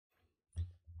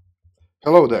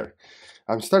Hello there.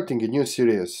 I'm starting a new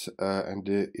series and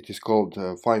it is called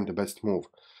Find the Best Move.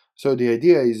 So the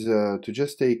idea is to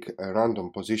just take a random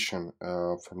position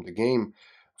from the game,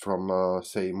 from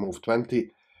say move 20,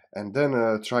 and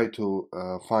then try to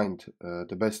find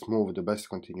the best move, the best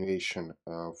continuation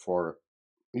for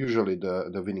usually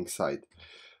the winning side.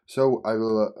 So I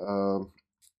will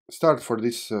start for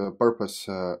this purpose.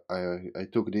 I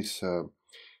took this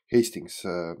Hastings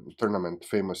tournament,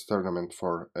 famous tournament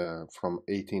for from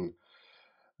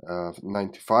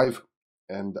 1895,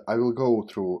 and I will go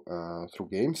through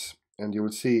games, and you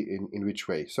will see in which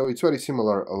way. So it's very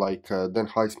similar, like Dan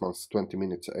Heisman's 20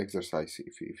 minutes exercise,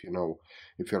 if you know,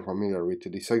 if you're familiar with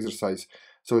this exercise.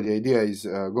 So the idea is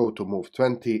go to move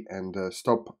 20 and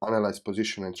stop, analyze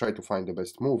position, and try to find the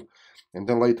best move, and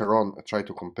then later on try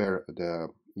to compare the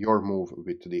your move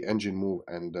with the engine move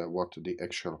and what the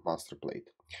actual master played.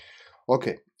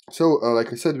 Okay, so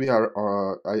like I said, we are.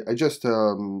 I just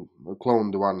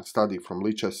cloned one study from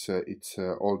Lichess. It's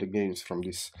all the games from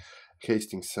this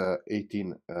Hastings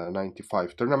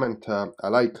 1895 tournament. I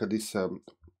like this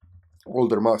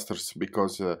older masters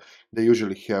because they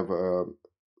usually have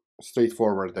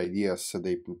straightforward ideas.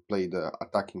 They play the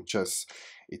attacking chess.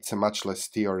 It's a much less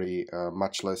theory,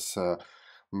 much less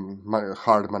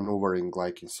hard maneuvering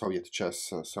like in Soviet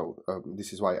chess. So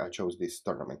this is why I chose this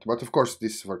tournament. But of course,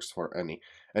 this works for any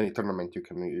tournament. You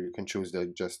can choose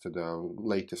just the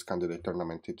latest candidate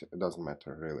tournament. It doesn't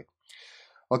matter really.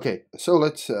 Okay, so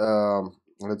let's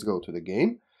go to the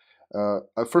game.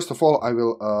 First of all, I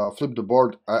will flip the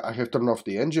board. I have turned off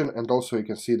the engine, and also you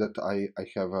can see that I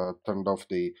have turned off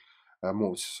the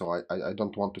moves, so I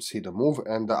don't want to see the move,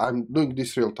 and I'm doing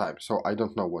this real time, so I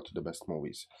don't know what the best move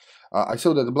is. I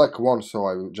saw that the black won, so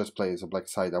I will just play as a black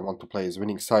side. I want to play as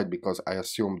winning side because I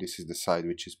assume this is the side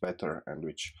which is better and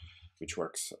which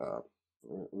works.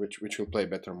 Which will play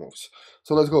better moves.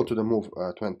 So let's go to the move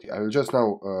 20. I will just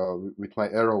now with my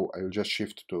arrow I will just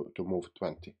shift to move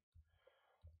 20.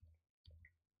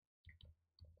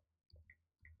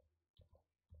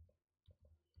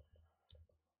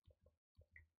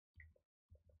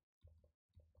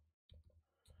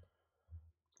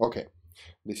 Okay,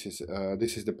 this is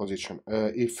the position.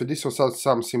 If this was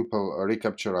some simple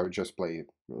recapture, I would just play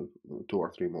two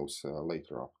or three moves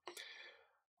later on.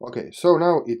 Okay, so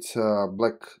now it's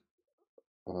black.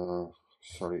 Uh,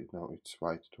 Sorry, no, it's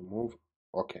white to move.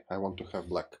 Okay, I want to have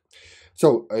black.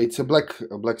 So it's a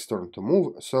black's turn to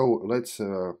move. So let's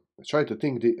try to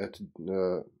think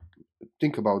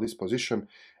about this position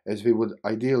as we would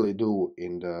ideally do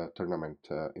in the tournament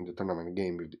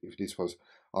game if this was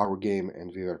our game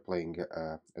and we were playing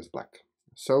as black.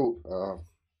 So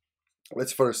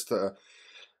let's first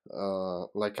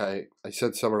like I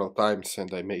said several times,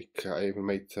 and I even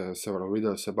made several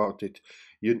videos about it.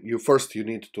 You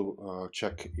need to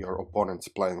check your opponent's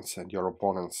plans and your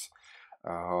opponent's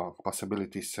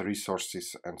possibilities,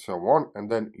 resources, and so on, and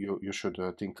then you should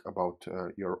think about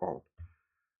your own.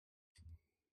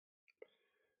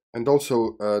 And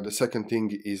also, the second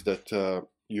thing is that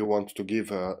you want to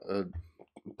give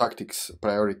tactics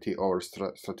priority over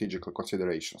strategical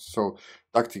considerations. So,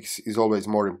 tactics is always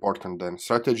more important than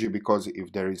strategy because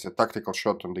if there is a tactical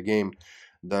shot on the game,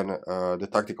 then the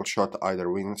tactical shot either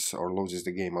wins or loses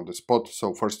the game on the spot.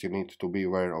 So, first you need to be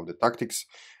aware of the tactics,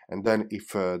 and then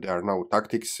if there are no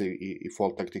tactics, if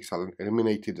all tactics are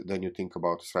eliminated, then you think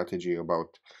about strategy,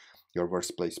 about your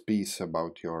worst place piece,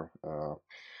 about your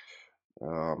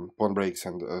pawn breaks,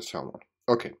 and so on.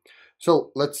 Okay,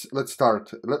 so let's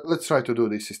start. Let's try to do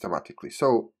this systematically.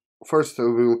 So first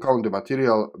we will count the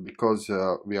material because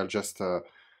we are just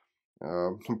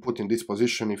put in this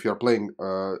position. If you are playing,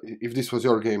 if this was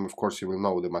your game, of course you will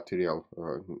know the material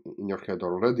in your head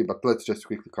already. But let's just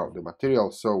quickly count the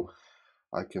material so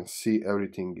I can see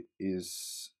everything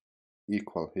is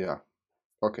equal. Yeah.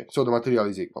 Okay, so the material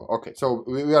is equal. Okay, so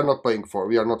we are not playing for,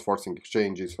 we are not forcing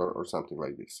exchanges or something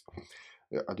like this.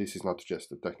 This is not just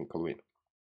a technical win.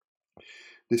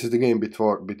 This is the game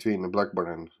between Blackburn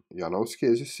and Janowski,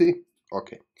 as you see.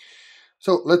 Okay,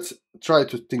 so let's try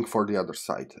to think for the other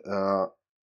side.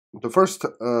 The first,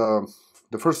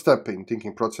 the first step in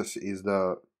thinking process is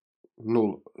the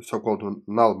null, so-called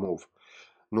null move.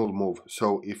 Null move.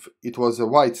 So if it was a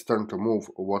white's turn to move,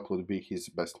 what would be his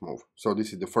best move? So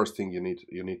this is the first thing you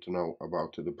need to know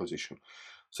about the position.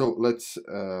 So let's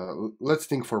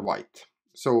think for white.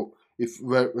 So if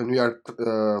when we are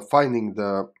finding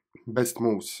the best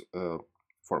moves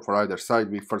for either side,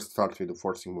 we first start with the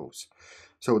forcing moves.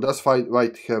 So does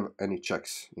white have any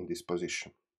checks in this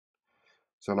position?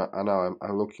 So now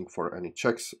I'm looking for any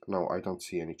checks. No, I don't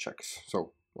see any checks.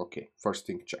 So okay, first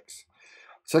thing checks.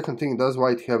 Second thing, does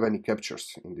white have any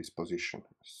captures in this position?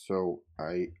 So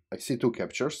I see two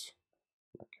captures.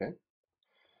 Okay,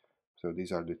 so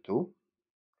these are the two.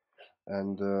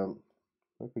 And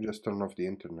let me just turn off the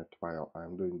internet while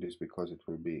I'm doing this, because it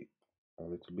will be a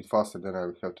little bit faster. Then I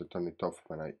will have to turn it off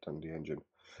when I turn the engine.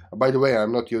 By the way,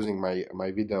 I'm not using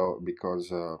my video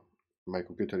because my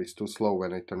computer is too slow.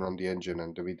 When I turn on the engine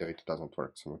and the video, it doesn't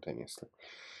work simultaneously.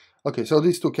 Okay, so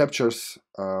these two captures,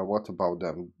 what about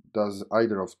them? Does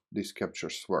either of these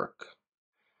captures work?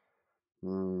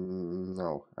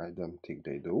 No, I don't think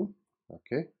they do.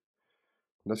 Okay.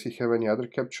 Does he have any other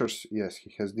captures? Yes,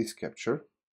 he has this capture.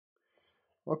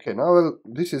 Okay, now well,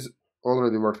 this is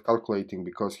already worth calculating,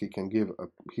 because he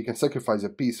can sacrifice a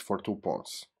piece for 2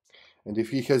 pawns, and if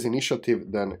he has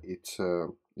initiative, then it's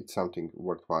something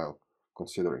worthwhile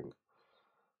considering.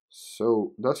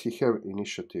 So does he have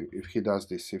initiative if he does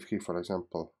this? If he, for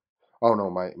example, oh no,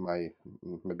 my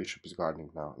bishop is guarding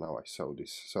now. Now I saw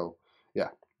this. So yeah,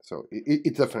 so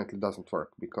it definitely doesn't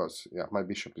work, because yeah, my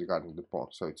bishop is guarding the pawn.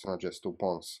 So it's not just 2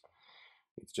 pawns.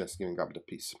 It's just giving up the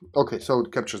piece. Okay, so the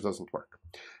captures doesn't work.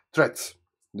 Threats.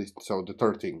 So the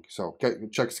third thing. So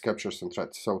checks, captures, and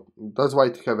threats. So does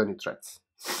white have any threats?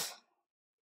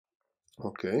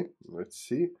 Okay, let's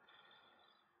see.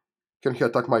 Can he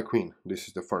attack my queen? This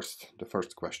is the first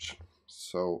question.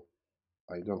 So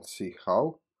I don't see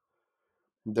how.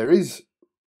 There is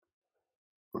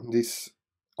this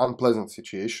unpleasant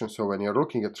situation. So when you're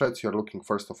looking at threats, you're looking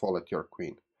first of all at your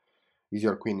queen. Is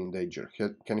your queen in danger?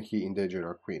 Can he endanger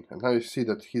your queen? And now you see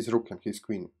that his rook and his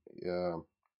queen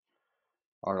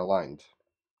are aligned.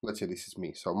 Let's say this is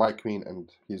me. So my queen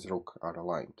and his rook are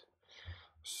aligned.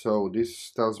 So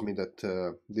this tells me that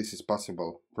this is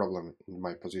possible problem in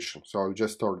my position. So I'll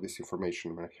just store this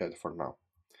information in my head for now.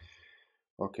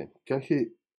 Okay, can he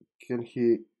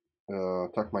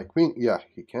attack my queen? Yeah,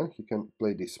 he can. He can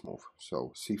play this move.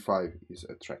 So c5 is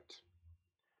a threat.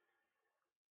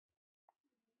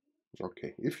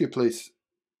 Okay, if he plays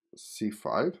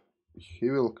c5, he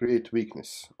will create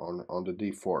weakness on the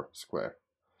d4 square.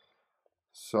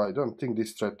 So I don't think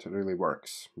this threat really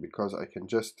works, because I can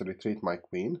just retreat my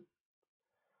queen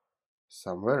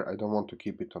somewhere. I don't want to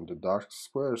keep it on the dark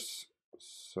squares,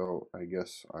 so I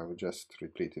guess I will just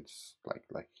retreat it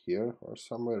like here or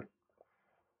somewhere.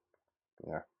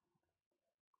 Yeah.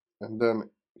 And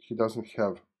then he doesn't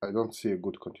have, I don't see a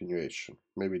good continuation.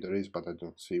 Maybe there is, but I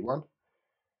don't see one.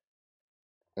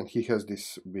 And he has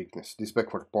this weakness. This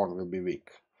backward pawn will be weak.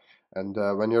 And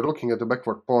when you're looking at the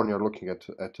backward pawn, you're looking at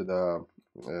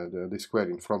the square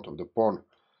in front of the pawn.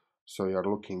 So you're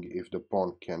looking if the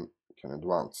pawn can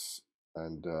advance.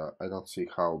 And I don't see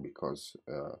how, because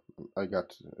I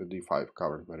got a d5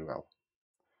 covered very well.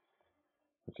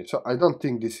 Okay, so I don't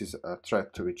think this is a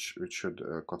threat which should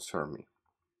concern me.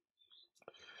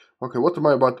 Okay, what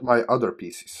about my other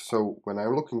pieces? So when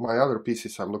I'm looking at my other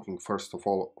pieces, I'm looking first of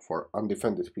all for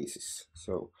undefended pieces.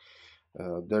 So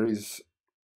there is,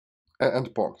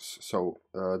 and pawns. So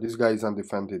this guy is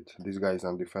undefended, this guy is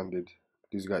undefended,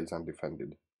 this guy is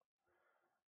undefended.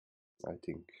 I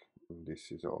think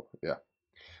this is all. Yeah.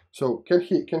 So can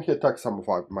he attack some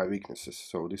of my weaknesses?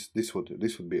 So this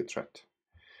would be a threat.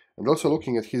 And also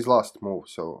looking at his last move,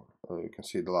 so you can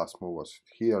see the last move was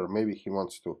here. Maybe he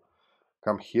wants to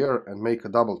come here and make a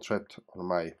double threat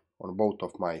on both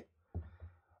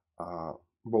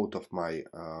of my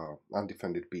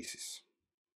undefended pieces.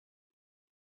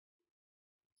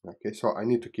 Okay, so I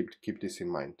need to keep this in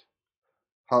mind.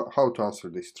 How to answer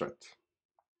this threat?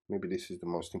 Maybe this is the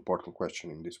most important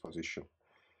question in this position.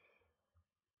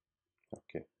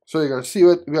 Okay, so you can see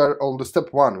that we are on the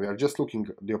step 1. We are just looking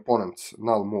at the opponent's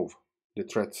null move, the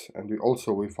threats, and we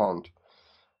found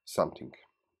something.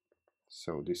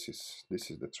 So this is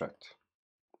the threat.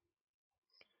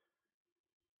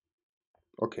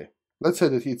 Okay, let's say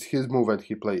that it's his move and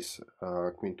he plays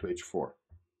queen to h4.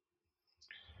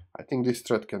 I think this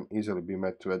threat can easily be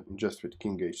met just with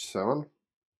king h7.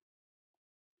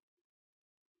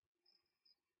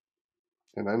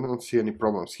 And I don't see any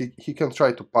problems. He can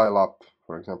try to pile up,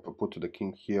 for example, put the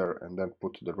king here and then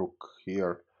put the rook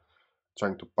here,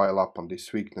 trying to pile up on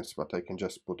this weakness, but I can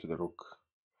just put the rook.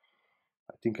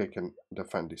 I think I can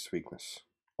defend this weakness.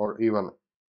 Or even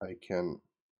I can,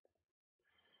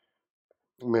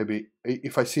 maybe,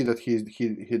 if I see that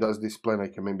he does this plan, I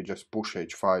can maybe just push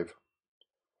h5,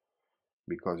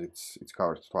 because it's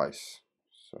covered twice,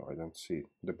 so I don't see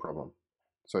the problem.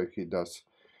 So if he does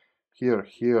here,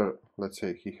 let's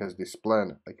say he has this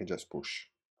plan, I can just push.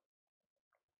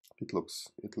 It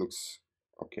looks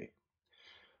okay.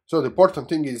 So the important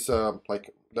thing is,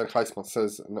 like Dan Heisman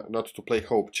says, not to play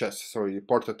hope chess. So the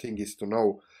important thing is to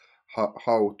know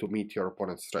how to meet your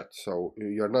opponent's threat. So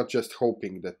you're not just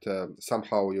hoping that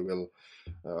somehow you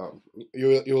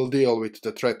will deal with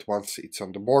the threat once it's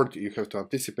on the board. You have to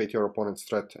anticipate your opponent's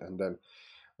threat and then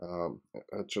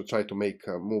to try to make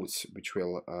moves which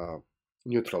will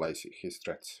neutralize his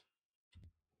threats.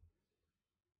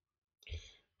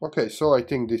 Okay, so I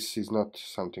think this is not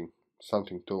something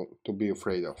to be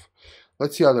afraid of.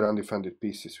 Let's see other undefended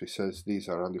pieces. He says these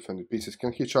are undefended pieces.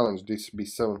 Can he challenge this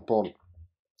b7 pawn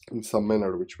in some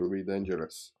manner which will be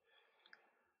dangerous?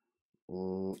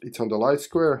 It's on the light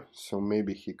square, so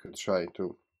maybe he could try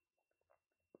to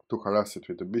harass it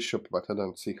with the bishop, but I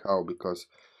don't see how, because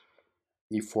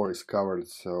e4 is covered.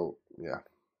 So yeah,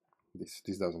 this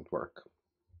doesn't work.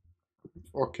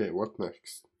 Okay, what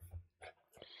next?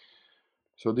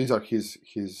 So these are his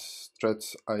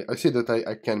threats. I see that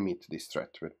I can meet this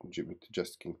threat with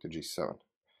just king to g7.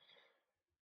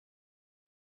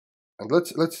 And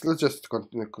let's just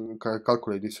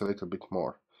calculate this a little bit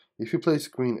more. If he plays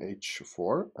queen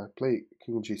h4, I play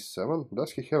king g7.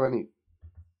 Does he have any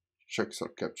checks or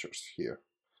captures here?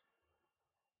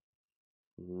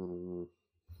 No,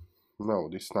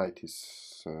 this knight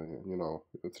is, you know,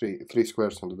 three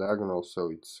squares on the diagonal, so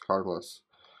it's harmless.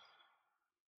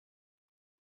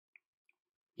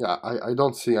 Yeah, I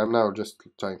don't see. I'm now just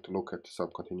trying to look at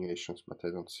some continuations, but I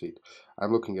don't see it.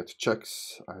 I'm looking at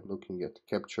checks. I'm looking at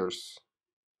captures.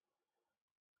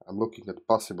 I'm looking at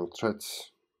possible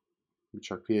threats which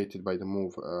are created by the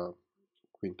move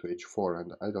queen to h4,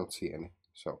 and I don't see any.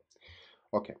 So,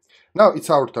 okay, now it's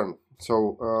our turn.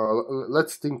 So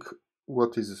let's think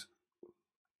what is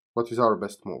our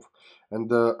best move.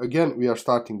 And again, we are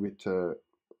starting with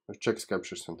checks,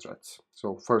 captures, and threats.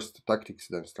 So first tactics,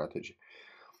 then strategy.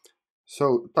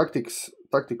 So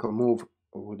tactical move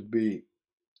would be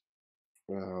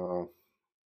so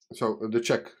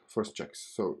the first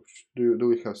checks. So do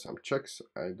we have some checks?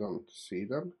 I don't see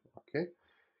them. Okay,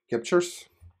 captures.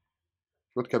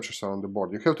 What captures are on the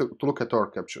board? You have to look at all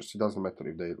captures. It doesn't matter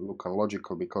if they look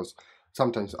unlogical, because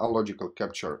sometimes unlogical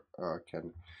capture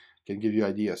can give you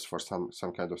ideas for some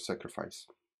kind of sacrifice.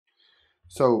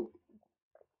 So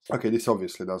okay, this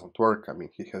obviously doesn't work. I mean,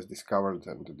 he has discovered,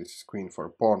 and this is queen for a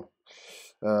pawn.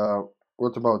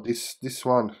 What about this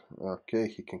one? Okay,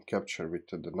 he can capture with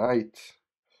the knight.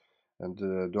 And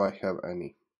do I have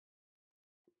any?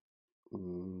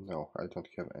 No, I don't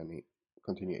have any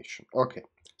continuation. Okay,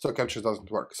 so capture doesn't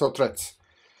work. So threats.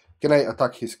 Can I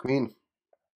attack his queen?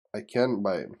 I can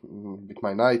with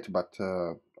my knight, but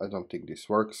I don't think this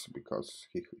works because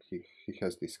he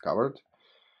has discovered.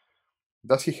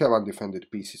 Does he have undefended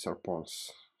pieces or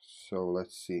pawns? So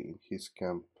let's see, in his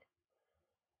camp,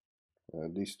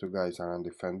 these two guys are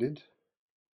undefended.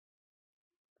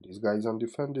 This guy is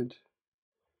undefended.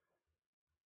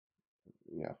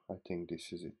 Yeah, I think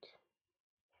this is it.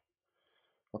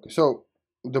 Okay, so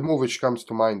the move which comes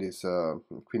to mind is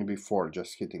queen b4,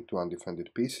 just hitting two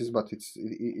undefended pieces, but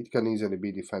it can easily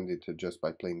be defended just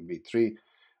by playing b3,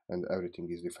 and everything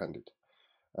is defended.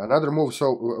 Another move.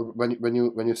 So when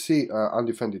you see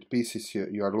undefended pieces,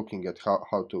 you are looking at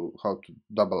how to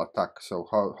double attack. So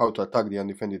how to attack the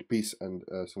undefended piece and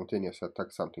simultaneously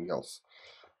attack something else.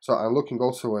 So I'm looking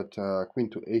also at queen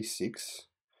to a6,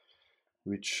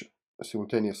 which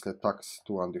simultaneously attacks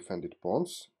two undefended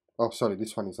pawns. Oh, sorry,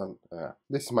 this one is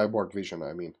this is my board vision.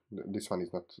 I mean, this one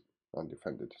is not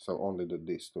undefended, so only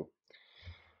these two.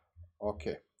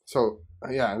 Okay, so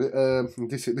yeah,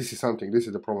 this is something. This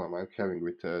is the problem I'm having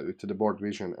with the board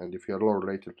vision, and if you're a lower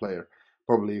rated player,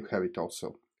 probably you have it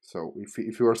also. So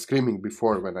if you were screaming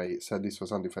before when I said this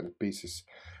was undefended pieces,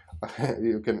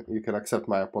 you can accept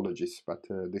my apologies, but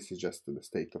this is just the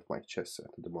state of my chess at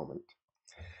the moment.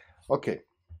 Okay,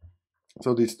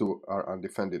 so these two are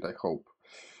undefended, I hope.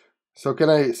 So can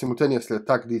I simultaneously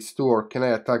attack these two, or can I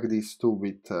attack these two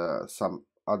with some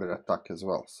other attack as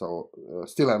well? So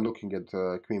still I'm looking at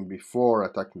queen b4,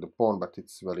 attacking the pawn, but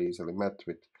it's very easily met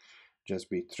with just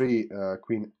b3.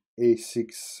 Queen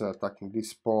a6, attacking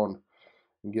this pawn.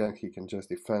 Again, he can just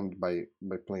defend by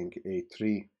playing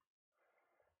a3.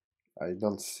 I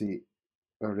don't see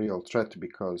a real threat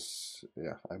because,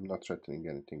 yeah, I'm not threatening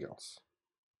anything else.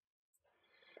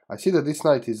 I see that this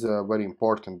knight is very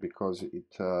important because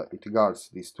it guards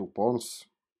these two pawns,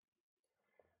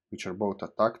 which are both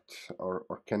attacked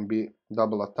or can be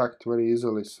double attacked very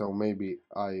easily, so maybe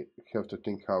I have to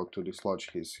think how to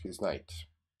dislodge his knight.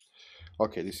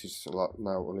 Okay, this is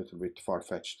now a little bit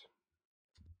far-fetched.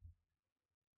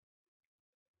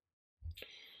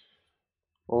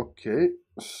 Okay,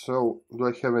 so do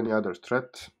I have any other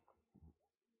threat?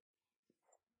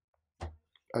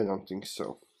 I don't think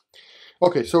so.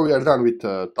 Okay, so we are done with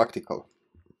tactical.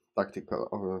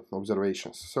 tactical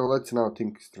observations. So let's now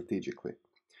think strategically.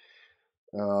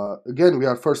 Again, we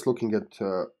are first looking at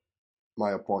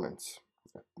my opponent's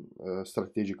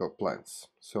strategical plans.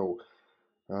 So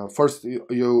first,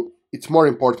 it's more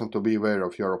important to be aware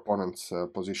of your opponent's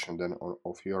position than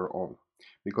of your own,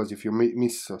 because if you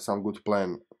miss some good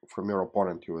plan from your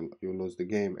opponent, you will lose the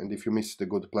game, and if you miss the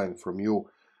good plan from you,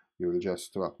 you will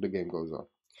just the game goes on.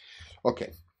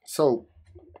 Okay, so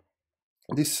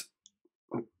this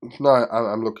now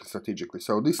I'm looking strategically.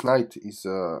 So this knight is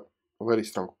a very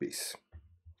strong piece.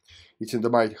 It's in the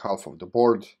right half of the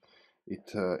board.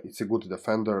 It's a good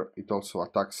defender. It also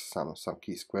attacks some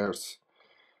key squares,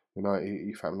 you know,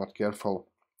 if I'm not careful.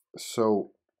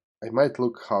 So I might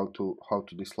look how to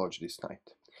dislodge this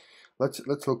knight.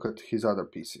 Let's look at his other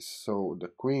pieces. So the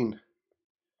queen,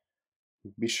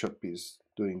 bishop is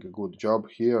doing a good job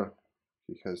here.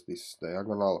 He has this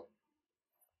diagonal.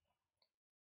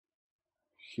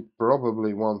 He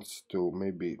probably wants to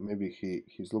maybe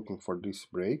he's looking for this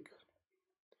break.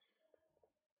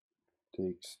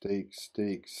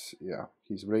 Takes. Yeah,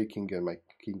 he's breaking and my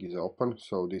king is open.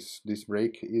 So this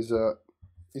break is a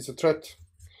threat,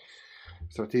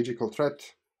 strategical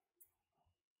threat.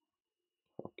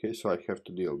 Okay, so I have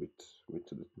to deal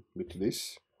with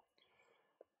this.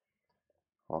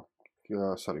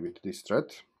 Sorry, with this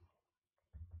threat.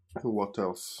 What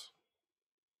else?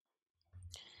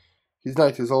 His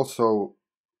knight is also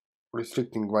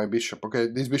restricting my bishop. Okay,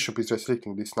 this bishop is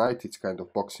restricting this knight. It's kind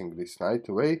of boxing this knight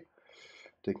away,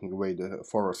 taking away the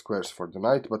forward squares for the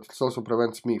knight, but it also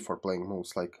prevents me for playing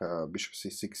moves like bishop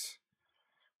c6,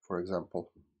 for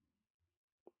example,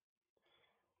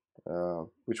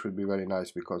 which would be very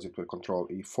nice because it will control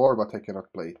e4, but I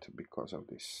cannot play it because of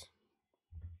this.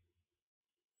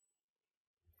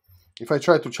 If I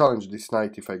try to challenge this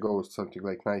knight, if I go with something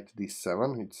like knight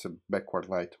d7, it's a backward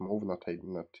knight move, not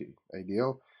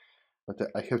ideal, but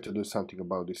I have to do something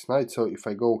about this knight. So if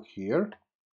I go here,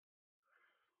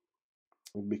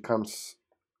 it becomes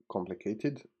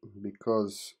complicated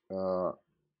because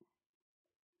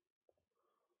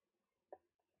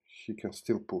he can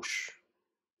still push.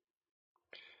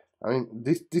 I mean,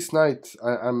 this knight,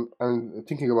 I'm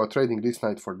thinking about trading this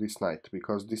knight for this knight,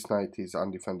 because this knight is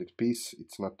undefended piece.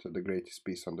 It's not the greatest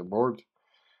piece on the board,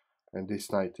 and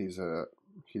this knight is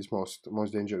his most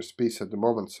dangerous piece at the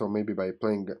moment. So maybe by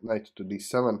playing knight to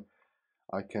d7,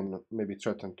 I can maybe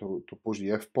threaten to push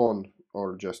the f pawn,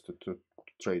 or just to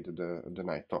trade the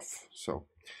knight off. So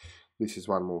this is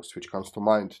one move which comes to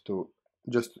mind, to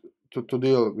just to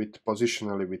deal with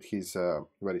positionally with his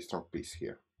very strong piece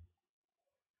here.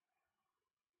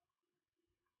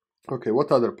 Okay,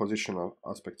 what other positional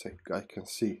aspects I can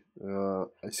see?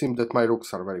 It seems that my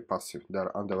rooks are very passive.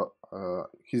 They're under,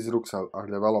 his rooks are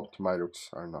developed, my rooks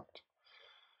are not.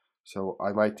 So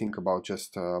I might think about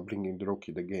just bringing the rook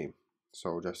in the game.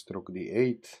 So just rook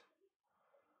d8,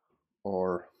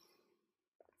 or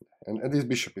and this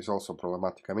bishop is also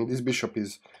problematic. I mean, this bishop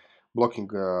is blocking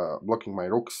my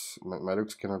rooks. My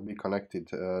rooks cannot be connected.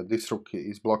 This rook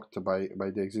is blocked by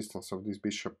the existence of this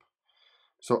bishop.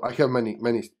 So I have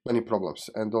many problems,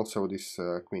 and also this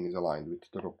queen is aligned with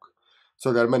the rook.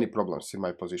 So there are many problems in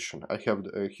my position. I have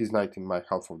his knight in my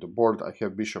half of the board. I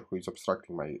have bishop who is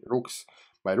obstructing my rooks.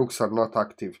 My rooks are not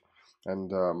active,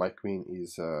 and my queen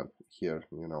is here,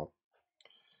 you know,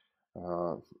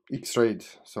 X-rayed.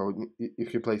 So if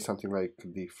he plays something like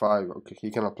d5, okay, he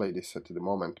cannot play this at the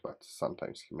moment, but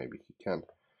sometimes maybe he can,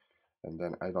 and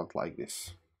then I don't like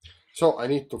this. So I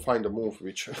need to find a move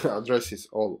which addresses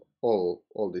all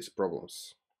these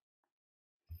problems.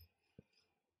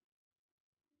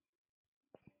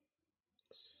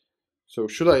 So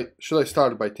should I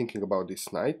start by thinking about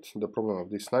this knight, the problem of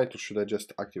this knight, or should I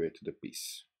just activate the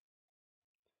piece?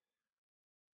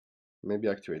 Maybe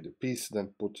activate the piece,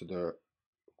 then put the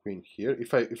queen here.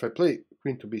 If I play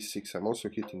queen to b6, I'm also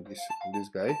hitting this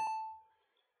guy,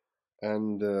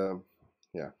 and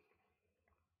yeah.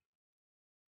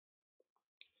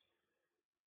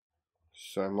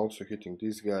 So I'm also hitting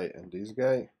this guy and this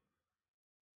guy.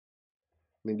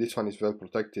 I mean, this one is well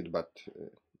protected, but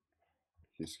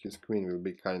his queen will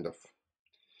be kind of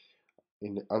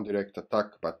in indirect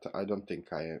attack. But I don't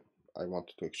think I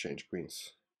want to exchange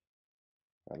queens.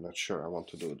 I'm not sure I want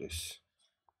to do this.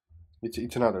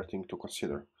 It's another thing to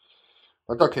consider.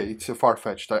 But okay, it's a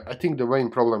far-fetched. I think the main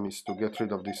problem is to get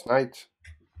rid of this knight,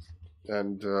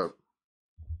 and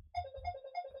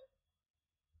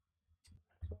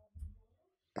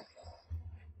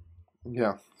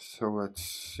yeah. So let's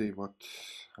see what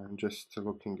I'm just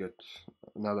looking at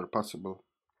another possible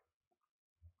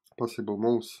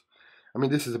moves. I mean,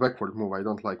 this is a backward move. I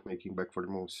don't like making backward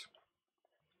moves.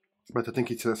 But I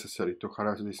think it's necessary to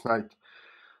harass this knight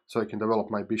so I can develop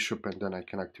my bishop and then I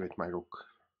can activate my rook.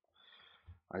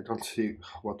 I don't see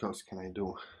what else can I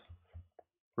do.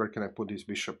 Where can I put this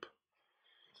bishop?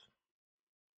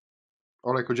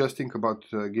 Or I could just think about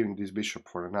giving this bishop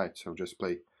for a knight, so just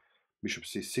play bishop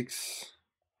c6.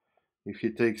 If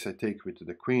he takes, I take with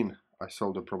the queen. I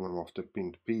solve the problem of the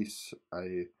pinned piece.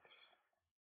 I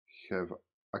have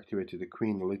activated the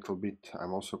queen a little bit.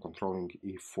 I'm also controlling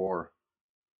e4.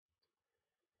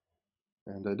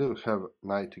 And I do have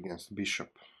knight against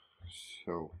bishop.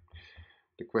 So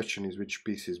the question is which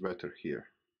piece is better here.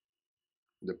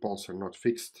 The pawns are not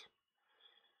fixed.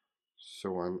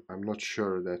 So I'm not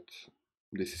sure that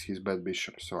this is his bad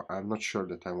bishop. So I'm not sure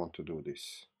that I want to do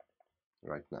this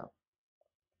right now.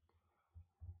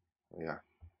 Yeah.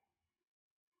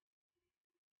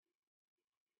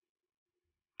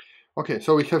 Okay,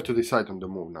 so we have to decide on the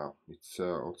move now. It's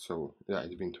also, yeah,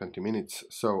 it's been 20 minutes.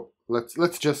 So let's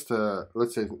just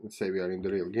let's say we are in the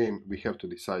real game. We have to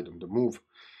decide on the move,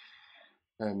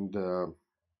 and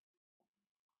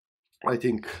I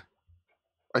think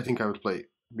I would play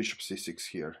bishop c6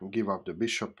 here and give up the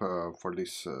bishop for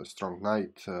this strong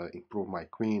knight, improve my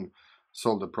queen,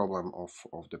 solve the problem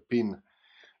of the pin.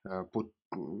 Put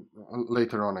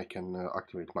later on I can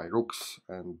activate my rooks,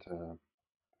 and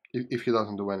if he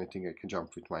doesn't do anything, I can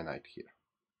jump with my knight here.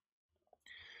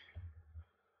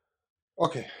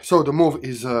 Okay, so the move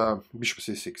is bishop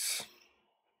c6.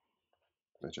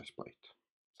 Let's just play it.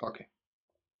 Okay.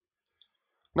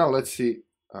 Now let's see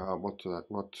what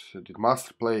did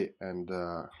master play and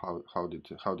how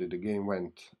did the game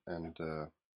went, and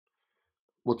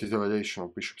what is the evaluation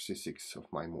of bishop c6 of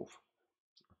my move.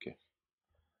 Okay.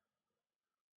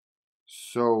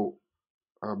 So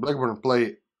Blackburn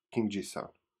play king g7.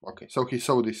 Okay, so he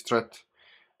saw this threat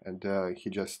and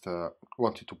he just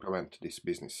wanted to prevent this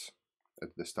business at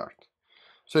the start.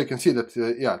 So you can see that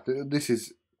yeah, this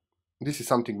is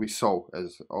something we saw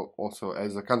as also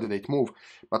as a candidate move,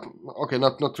 but okay,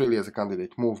 not really as a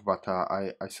candidate move, but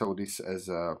I saw this as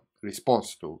a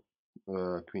response to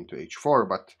queen to h4.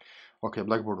 But okay,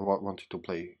 Blackburn wanted to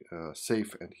play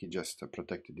safe, and he just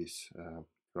protected this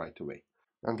right away.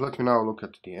 And let me now look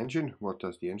at the engine. What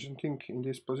does the engine think in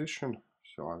this position?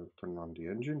 So I'll turn on the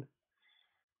engine,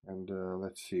 and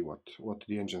let's see what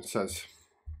the engine says.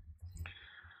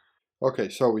 Okay,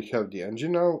 so we have the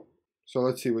engine now. So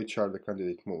let's see which are the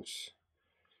candidate moves.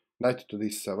 Knight to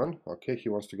d7. Okay, he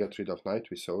wants to get rid of knight.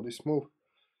 We saw this move.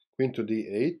 Queen to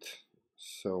d8.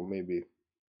 So maybe,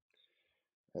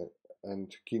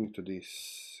 and king to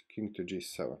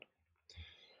g7.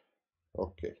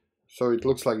 Okay, so it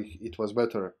looks like it was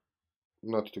better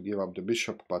not to give up the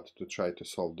bishop, but to try to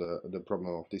solve the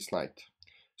problem of this knight.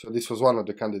 So this was one of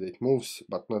the candidate moves,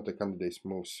 but not the candidate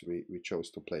moves we chose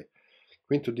to play.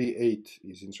 Queen to d8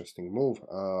 is interesting move.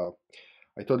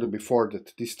 I told you before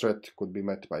that this threat could be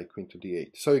met by queen to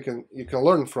d8. So you can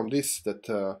learn from this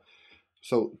that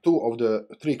so two of the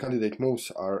three candidate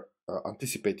moves are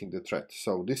anticipating the threat.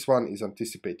 So this one is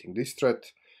anticipating this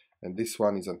threat, and this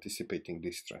one is anticipating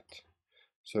this threat.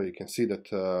 So you can see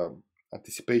that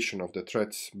anticipation of the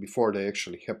threats before they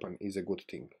actually happen is a good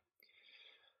thing.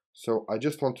 So I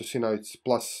just want to see now it's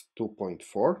plus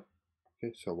 2.4.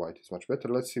 Okay, so white is much better.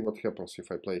 Let's see what happens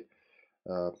if I play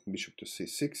bishop to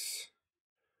c6.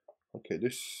 Okay,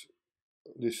 this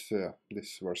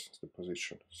worsens the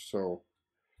position. So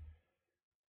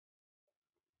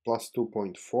plus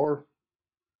 2.4.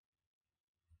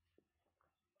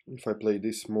 If I play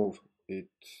this move, it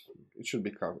should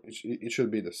become it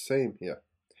should be the same. Yeah,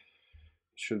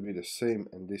 it should be the same,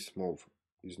 and this move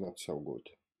is not so good.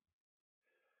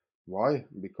 Why?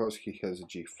 Because he has a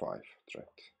g5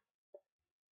 threat,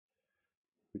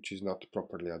 which is not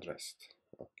properly addressed.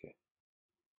 Okay.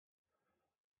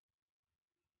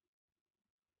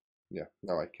 Yeah,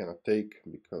 now I cannot take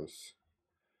because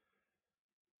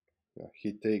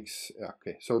he takes.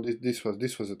 Okay, so this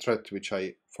was a threat which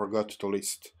I forgot to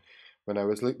list. When I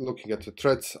was looking at the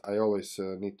threats, I always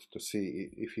need to see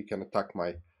if he can attack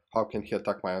my. How can he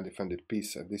attack my undefended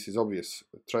piece? And this is obvious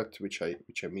threat which I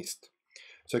missed.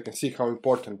 So you can see how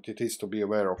important it is to be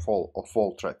aware of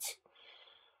all threats.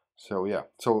 So yeah,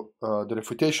 so the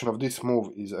refutation of this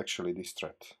move is actually this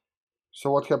threat.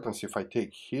 So what happens if I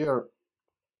take here?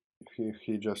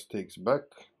 He just takes back.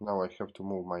 Now I have to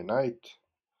move my knight.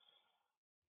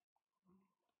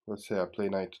 Let's say I play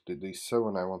knight to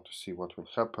d7. I want to see what will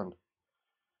happen.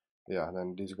 Yeah,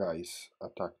 then this guy is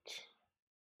attacked.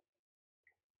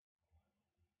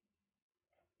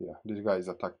 Yeah, this guy is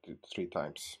attacked 3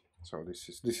 times. So this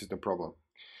is the problem.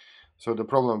 So the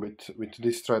problem with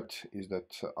this threat is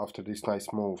that after these nice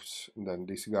moves, then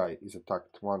this guy is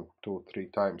attacked 1, 2, 3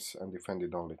 times and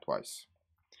defended only twice.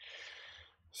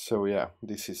 So yeah,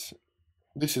 this is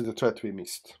the threat we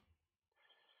missed,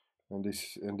 and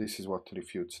this is what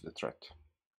refutes the threat.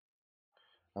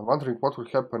 I'm wondering what will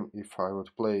happen if I would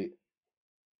play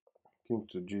king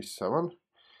to g7,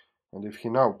 and if he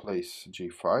now plays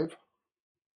g5.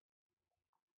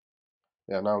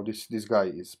 Yeah, now this guy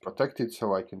is protected,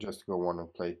 so I can just go on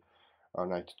and play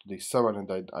knight to d7,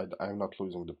 and I'm not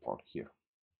losing the pawn here.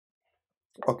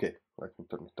 Okay, I can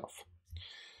turn it off.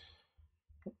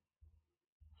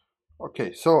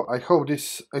 Okay, so I hope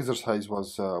this exercise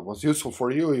was useful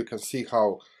for you. You can see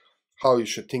how you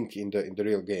should think in the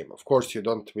real game. Of course, you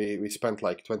don't. We spent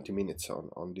like 20 minutes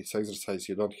on this exercise.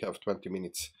 You don't have 20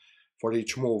 minutes for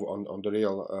each move on the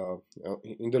real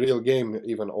in the real game.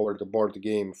 Even over the board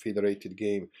game, federated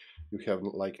game, you have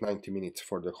like 90 minutes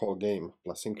for the whole game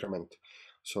plus increment.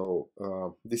 So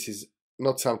this is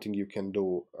not something you can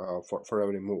do for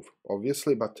every move,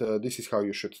 obviously, but this is how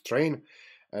you should train.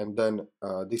 And then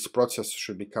this process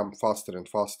should become faster and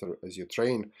faster as you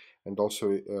train, and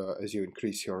also as you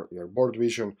increase your board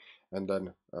vision, and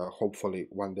then hopefully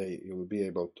one day you will be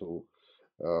able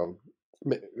um,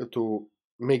 to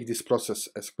make this process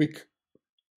as quick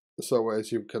so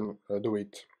as you can do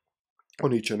it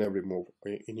on each and every move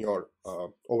in your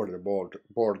over the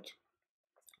board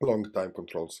long time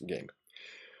controls game.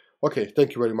 Okay,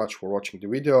 thank you very much for watching the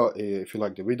video. If you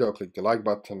like the video, click the like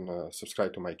button,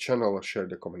 subscribe to my channel, share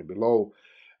the comment below,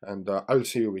 and I will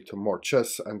see you with more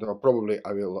chess, and probably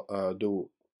I will do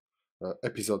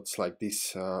episodes like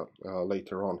this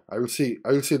later on. I will see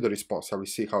the response. I will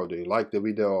see how do you like the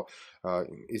video,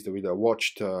 is the video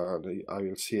watched, I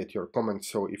will see at your comments.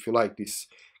 So if you like this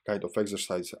kind of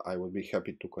exercise, I will be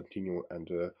happy to continue and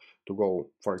to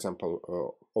go, for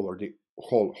example, over the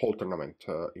whole tournament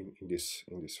in this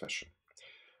fashion.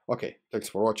 Okay, thanks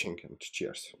for watching and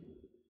cheers.